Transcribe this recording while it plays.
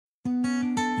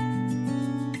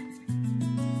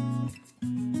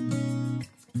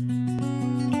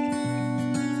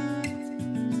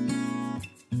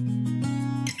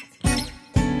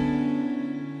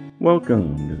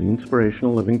Welcome to the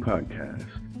Inspirational Living podcast.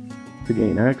 To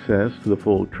gain access to the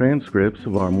full transcripts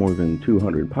of our more than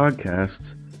 200 podcasts,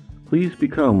 please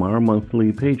become our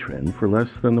monthly patron for less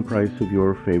than the price of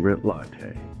your favorite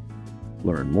latte.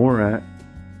 Learn more at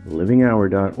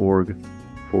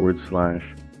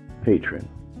livinghour.org/patron.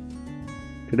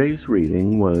 Today's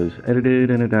reading was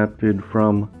edited and adapted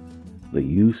from The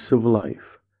Use of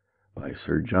Life by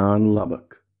Sir John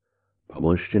Lubbock,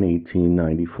 published in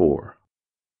 1894.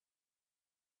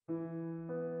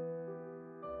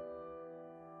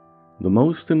 The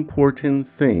most important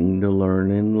thing to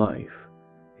learn in life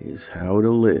is how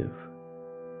to live.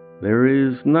 There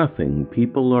is nothing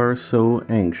people are so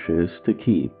anxious to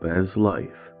keep as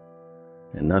life,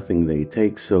 and nothing they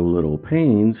take so little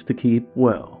pains to keep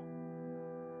well.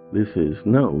 This is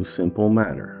no simple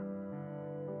matter.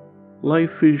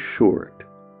 Life is short,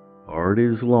 art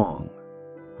is long,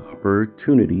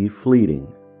 opportunity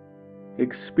fleeting,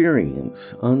 experience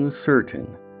uncertain,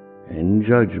 and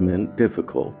judgment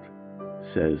difficult,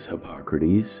 says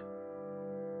Epictetus.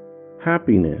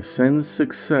 Happiness and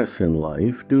success in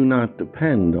life do not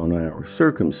depend on our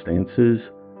circumstances,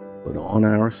 but on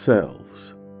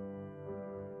ourselves.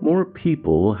 More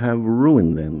people have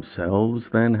ruined themselves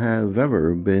than have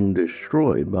ever been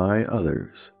destroyed by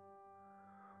others.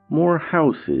 More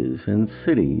houses and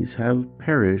cities have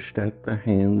perished at the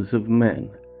hands of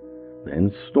men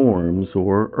than storms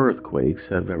or earthquakes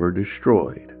have ever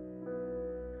destroyed.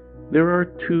 There are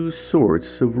two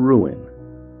sorts of ruin.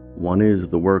 One is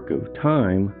the work of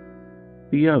time,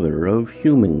 the other of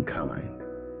humankind.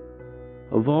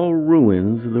 Of all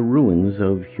ruins, the ruins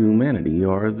of humanity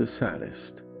are the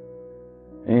saddest.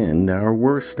 And our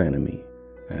worst enemy,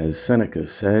 as Seneca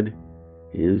said,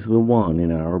 is the one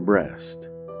in our breast.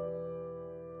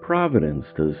 Providence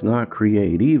does not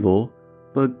create evil,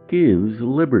 but gives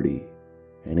liberty,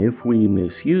 and if we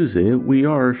misuse it, we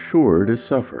are sure to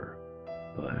suffer,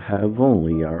 but have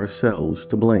only ourselves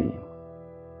to blame.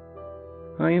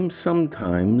 I am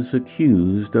sometimes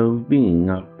accused of being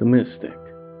optimistic,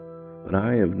 but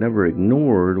I have never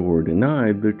ignored or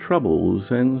denied the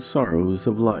troubles and sorrows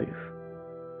of life.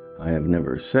 I have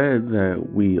never said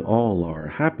that we all are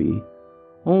happy,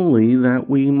 only that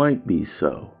we might be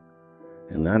so,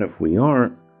 and that if we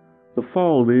aren't, the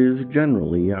fault is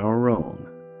generally our own,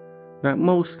 that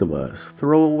most of us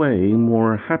throw away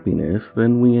more happiness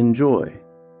than we enjoy,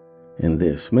 and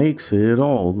this makes it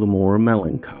all the more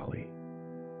melancholy.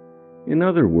 In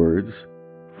other words,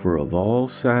 for of all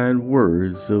sad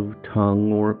words of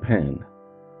tongue or pen,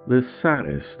 the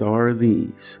saddest are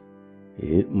these: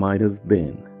 it might have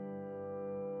been.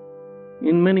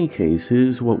 In many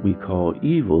cases, what we call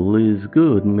evil is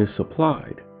good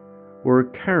misapplied, or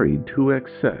carried to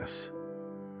excess.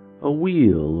 A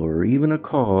wheel or even a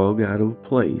cog out of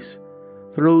place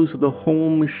throws the whole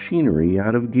machinery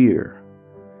out of gear,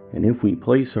 and if we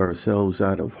place ourselves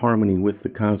out of harmony with the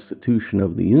constitution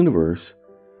of the universe,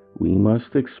 we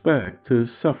must expect to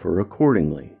suffer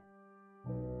accordingly.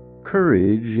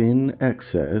 Courage in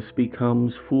excess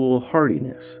becomes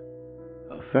foolhardiness,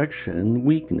 affection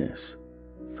weakness,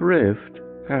 thrift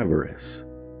avarice.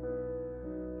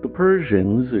 The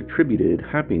Persians attributed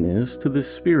happiness to the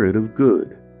spirit of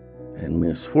good, and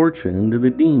misfortune to the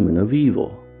demon of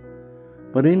evil.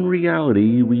 But in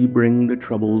reality, we bring the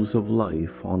troubles of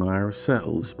life on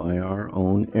ourselves by our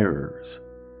own errors.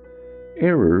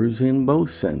 Errors in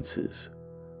both senses,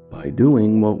 by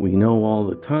doing what we know all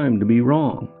the time to be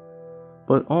wrong,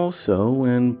 but also,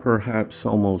 and perhaps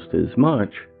almost as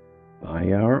much,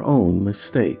 by our own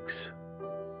mistakes.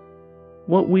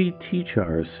 What we teach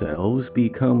ourselves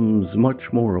becomes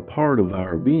much more a part of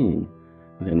our being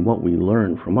than what we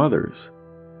learn from others.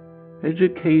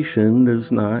 Education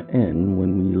does not end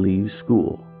when we leave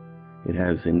school. It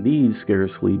has indeed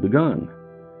scarcely begun.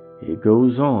 It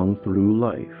goes on through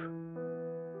life.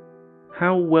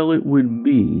 How well it would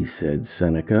be, said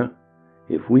Seneca,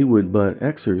 if we would but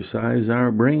exercise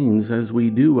our brains as we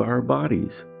do our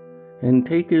bodies, and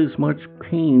take as much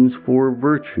pains for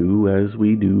virtue as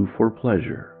we do for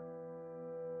pleasure.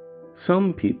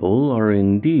 Some people are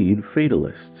indeed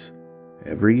fatalists.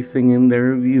 Everything in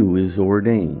their view is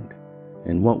ordained,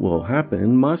 and what will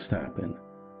happen must happen,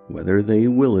 whether they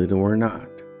will it or not.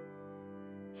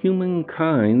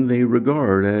 Humankind they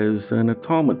regard as an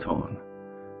automaton,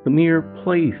 the mere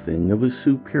plaything of a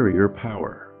superior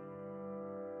power.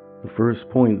 The first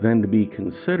point then to be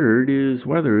considered is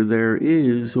whether there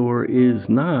is or is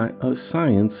not a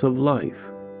science of life.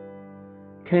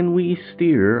 Can we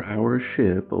steer our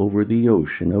ship over the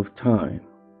ocean of time,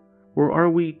 or are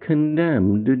we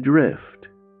condemned to drift?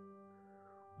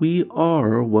 We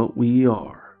are what we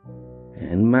are,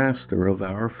 and master of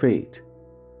our fate.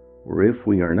 Or if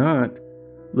we are not,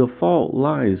 the fault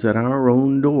lies at our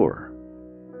own door.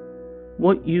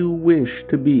 What you wish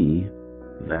to be,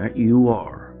 that you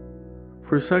are,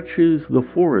 for such is the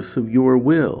force of your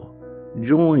will,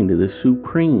 joined to the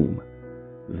supreme,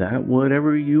 that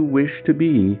whatever you wish to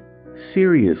be,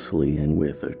 seriously and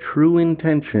with a true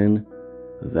intention,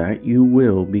 that you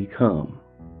will become.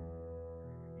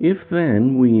 If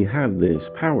then we have this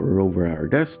power over our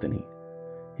destiny,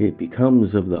 it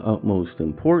becomes of the utmost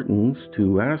importance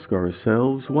to ask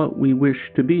ourselves what we wish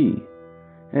to be,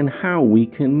 and how we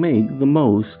can make the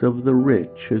most of the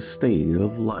rich estate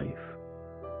of life.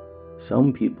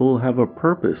 Some people have a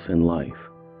purpose in life,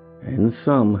 and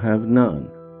some have none.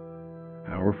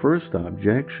 Our first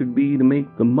object should be to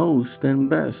make the most and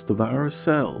best of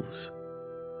ourselves.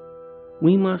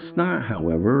 We must not,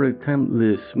 however, attempt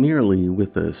this merely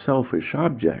with a selfish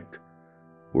object,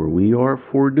 or we are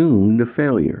foredoomed to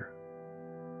failure.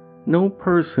 No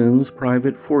person's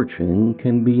private fortune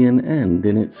can be an end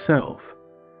in itself,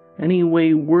 any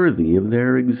way worthy of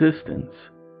their existence.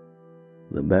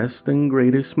 The best and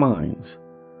greatest minds,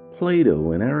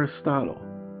 Plato and Aristotle,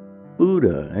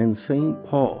 Buddha and St.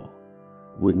 Paul,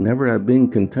 would never have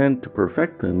been content to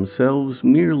perfect themselves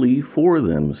merely for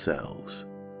themselves.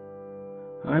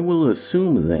 I will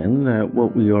assume then that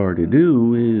what we are to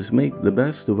do is make the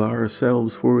best of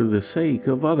ourselves for the sake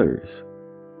of others.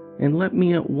 And let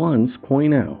me at once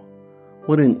point out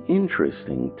what an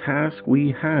interesting task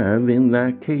we have in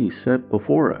that case set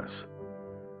before us.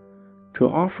 To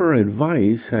offer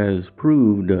advice has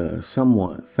proved a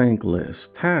somewhat thankless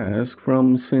task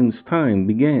since time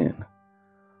began.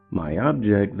 My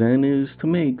object then is to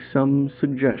make some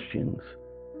suggestions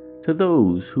to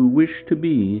those who wish to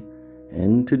be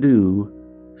and to do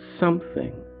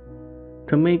something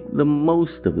to make the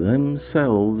most of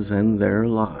themselves and their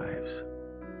lives.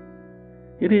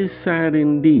 It is sad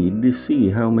indeed to see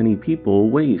how many people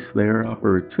waste their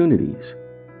opportunities,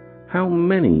 how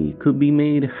many could be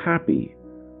made happy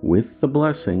with the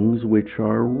blessings which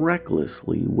are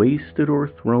recklessly wasted or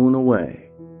thrown away.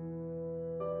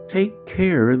 Take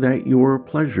care that your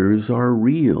pleasures are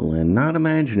real and not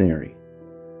imaginary.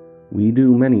 We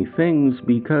do many things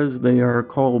because they are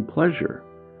called pleasure,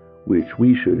 which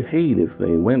we should hate if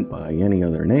they went by any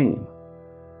other name.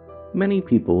 Many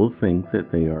people think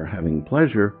that they are having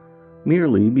pleasure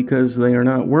merely because they are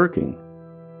not working.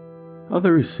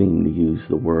 Others seem to use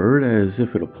the word as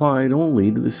if it applied only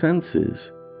to the senses,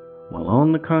 while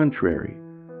on the contrary,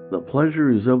 the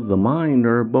pleasures of the mind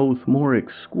are both more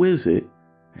exquisite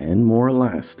and more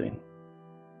lasting.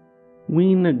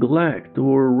 We neglect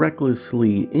or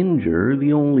recklessly injure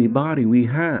the only body we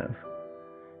have,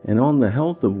 and on the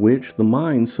health of which the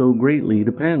mind so greatly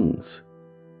depends.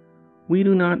 We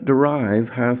do not derive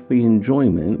half the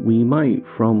enjoyment we might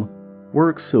from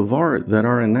works of art that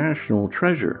are a national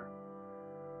treasure.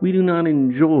 We do not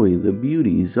enjoy the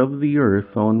beauties of the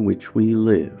earth on which we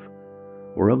live,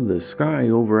 or of the sky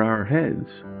over our heads.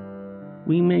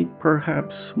 We make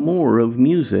perhaps more of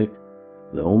music,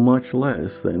 though much less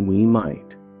than we might.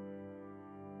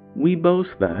 We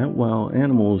boast that, while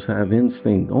animals have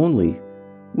instinct only,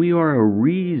 we are a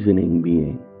reasoning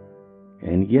being,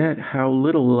 and yet how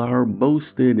little our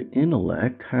boasted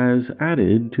intellect has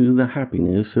added to the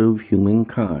happiness of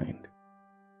humankind.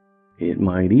 It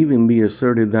might even be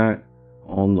asserted that,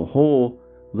 on the whole,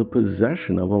 the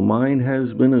possession of a mind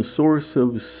has been a source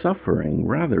of suffering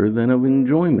rather than of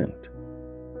enjoyment.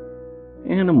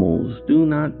 Animals do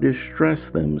not distress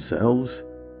themselves,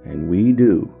 and we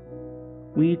do.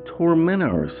 We torment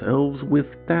ourselves with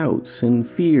doubts and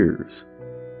fears,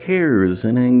 cares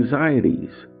and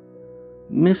anxieties.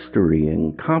 Mystery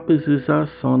encompasses us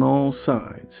on all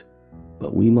sides,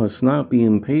 but we must not be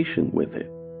impatient with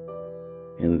it.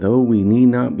 And though we need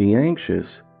not be anxious,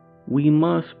 we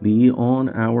must be on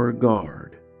our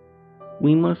guard.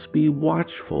 We must be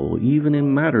watchful even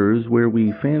in matters where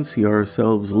we fancy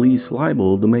ourselves least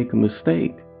liable to make a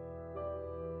mistake.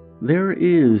 There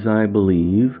is, I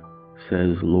believe,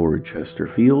 says Lord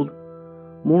Chesterfield,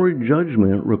 more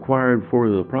judgment required for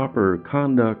the proper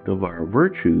conduct of our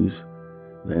virtues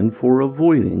than for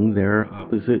avoiding their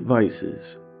opposite vices.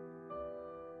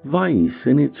 Vice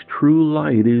in its true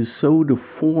light is so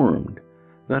deformed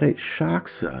that it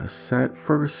shocks us at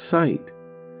first sight,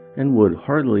 and would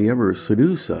hardly ever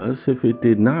seduce us if it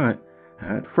did not,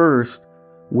 at first,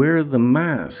 wear the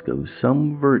mask of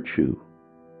some virtue.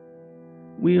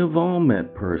 We have all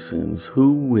met persons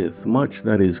who, with much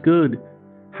that is good,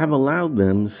 have allowed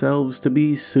themselves to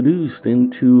be seduced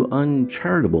into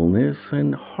uncharitableness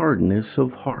and hardness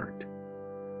of heart,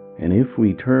 And if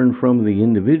we turn from the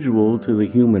individual to the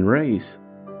human race,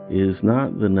 is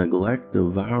not the neglect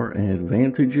of our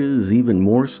advantages even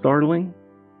more startling?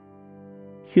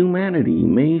 Humanity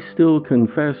may still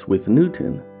confess with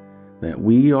Newton that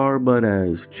we are but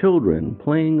as children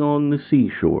playing on the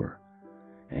seashore,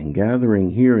 and gathering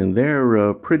here and there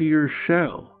a prettier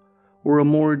shell or a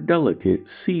more delicate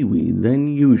seaweed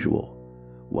than usual,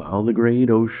 while the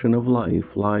great ocean of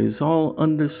life lies all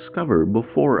undiscovered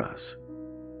before us.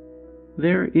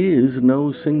 There is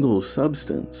no single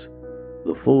substance,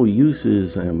 the full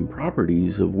uses and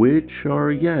properties of which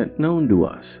are yet known to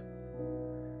us.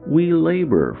 We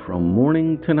labor from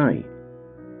morning to night,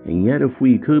 and yet if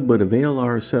we could but avail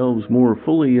ourselves more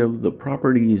fully of the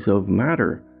properties of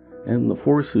matter and the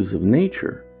forces of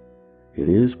nature, it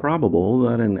is probable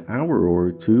that an hour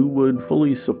or two would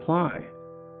fully supply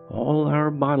all our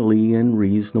bodily and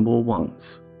reasonable wants,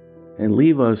 and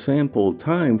leave us ample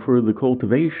time for the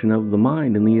cultivation of the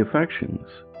mind and the affections.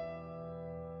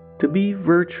 To be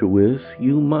virtuous,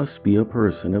 you must be a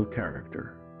person of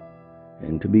character,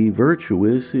 and to be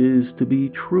virtuous is to be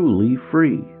truly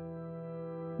free.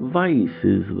 Vice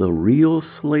is the real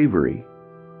slavery.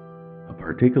 A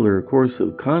particular course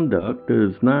of conduct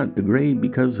does not degrade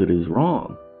because it is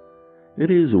wrong.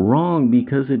 It is wrong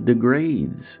because it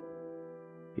degrades.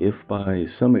 If by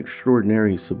some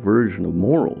extraordinary subversion of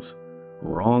morals,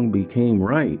 wrong became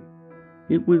right,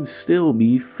 it would still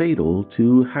be fatal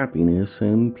to happiness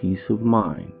and peace of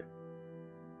mind.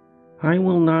 I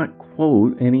will not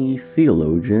quote any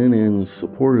theologian in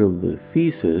support of the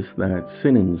thesis that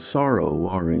sin and sorrow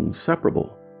are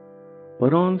inseparable,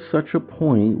 but on such a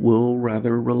point will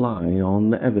rather rely on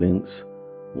the evidence,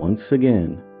 once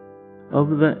again, of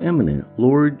the eminent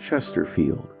Lord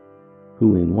Chesterfield,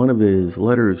 who in one of his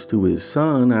letters to his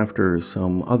son, after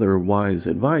some other wise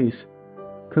advice,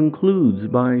 concludes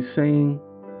by saying,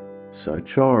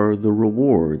 "Such are the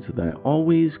rewards that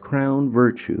always crown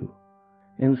virtue,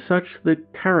 and such the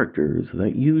characters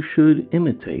that you should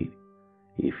imitate,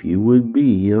 if you would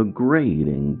be a great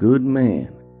and good man,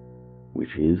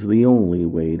 which is the only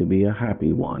way to be a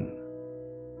happy one."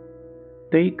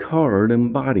 Descartes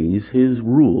embodies his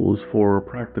rules for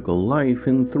practical life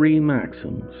in 3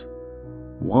 maxims.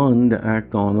 1, to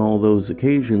act on all those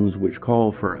occasions which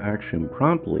call for action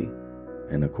promptly,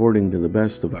 and according to the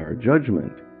best of our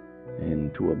judgment,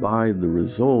 and to abide the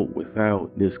result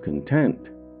without discontent.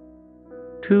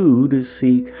 2, to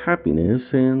seek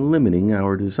happiness in limiting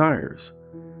our desires,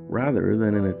 rather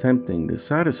than in attempting to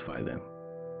satisfy them.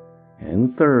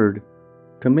 And 3rd,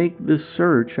 to make the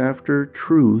search after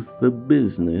truth the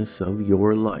business of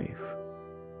your life.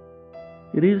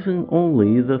 It isn't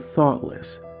only the thoughtless,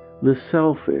 the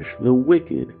selfish, the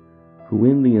wicked, who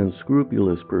in the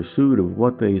unscrupulous pursuit of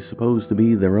what they suppose to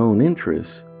be their own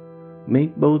interests,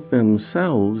 make both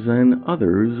themselves and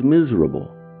others miserable.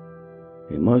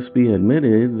 It must be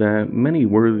admitted that many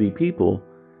worthy people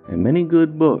and many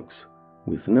good books,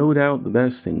 with no doubt the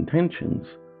best intentions,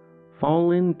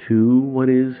 fall into what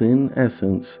is in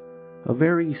essence a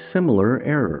very similar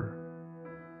error.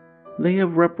 They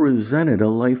have represented a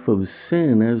life of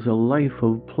sin as a life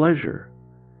of pleasure.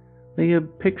 They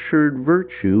have pictured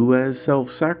virtue as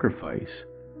self-sacrifice,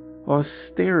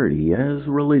 austerity as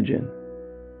religion.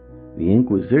 The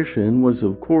Inquisition was,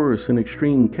 of course, an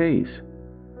extreme case.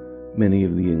 Many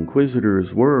of the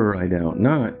inquisitors were, I doubt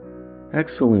not,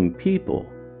 excellent people,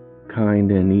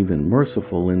 kind and even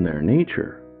merciful in their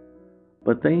nature,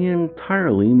 but they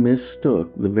entirely mistook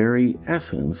the very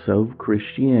essence of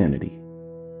Christianity.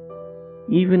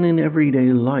 Even in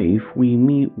everyday life, we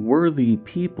meet worthy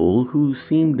people who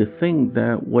seem to think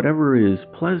that whatever is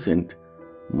pleasant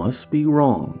must be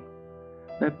wrong,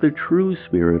 that the true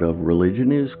spirit of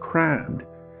religion is crabbed,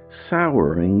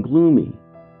 sour, and gloomy,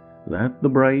 that the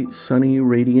bright, sunny,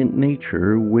 radiant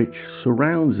nature which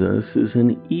surrounds us is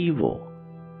an evil,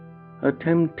 a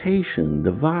temptation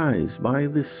devised by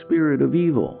the spirit of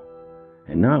evil,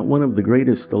 and not one of the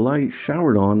greatest delights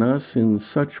showered on us in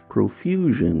such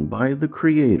profusion by the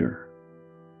Creator.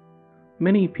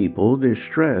 Many people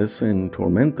distress and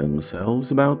torment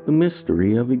themselves about the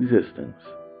mystery of existence.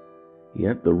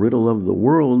 Yet the riddle of the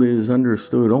world is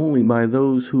understood only by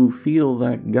those who feel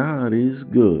that God is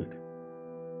good.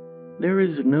 There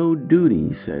is no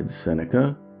duty, said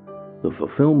Seneca, the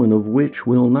fulfillment of which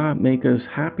will not make us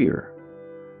happier,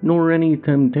 nor any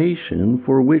temptation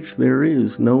for which there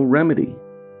is no remedy.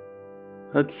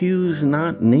 Accuse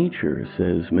not nature,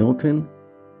 says Milton.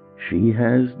 She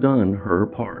has done her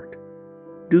part.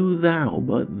 Do thou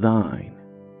but thine.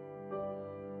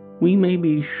 We may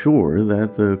be sure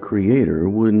that the Creator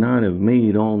would not have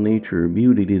made all nature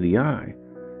beauty to the eye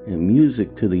and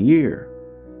music to the ear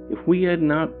if we had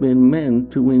not been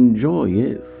meant to enjoy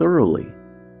it thoroughly.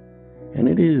 And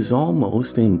it is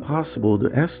almost impossible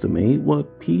to estimate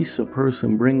what peace a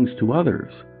person brings to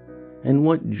others and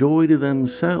what joy to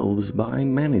themselves by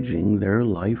managing their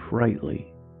life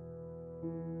rightly.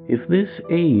 If this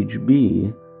age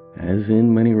be, as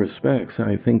in many respects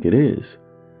I think it is,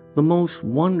 the most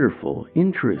wonderful,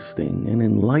 interesting, and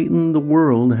enlightened the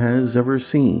world has ever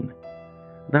seen,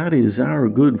 that is our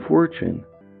good fortune,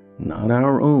 not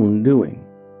our own doing.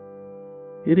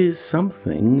 It is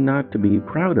something not to be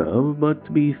proud of, but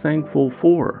to be thankful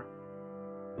for.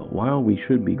 But while we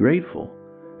should be grateful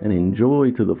and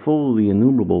enjoy to the full the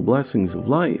innumerable blessings of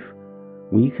life,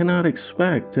 we cannot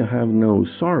expect to have no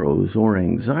sorrows or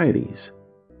anxieties.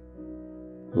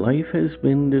 Life has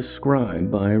been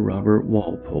described by Robert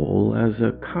Walpole as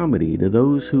a comedy to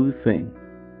those who think,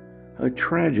 a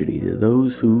tragedy to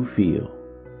those who feel.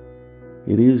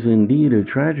 It is indeed a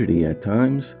tragedy at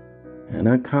times, and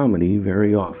a comedy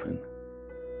very often.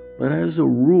 But as a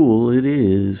rule, it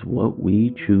is what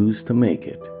we choose to make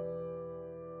it.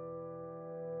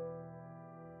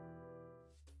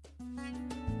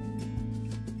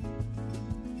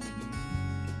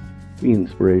 The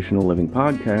Inspirational Living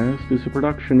Podcast is a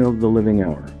production of The Living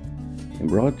Hour and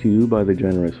brought to you by the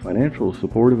generous financial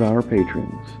support of our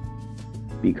patrons.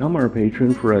 Become our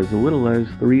patron for as little as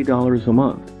 $3 a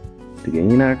month to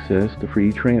gain access to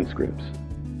free transcripts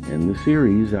and the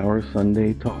series Our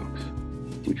Sunday Talks,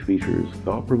 which features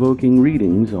thought-provoking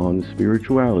readings on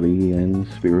spirituality and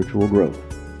spiritual growth.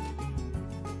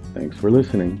 Thanks for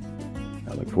listening.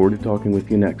 I look forward to talking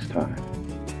with you next time.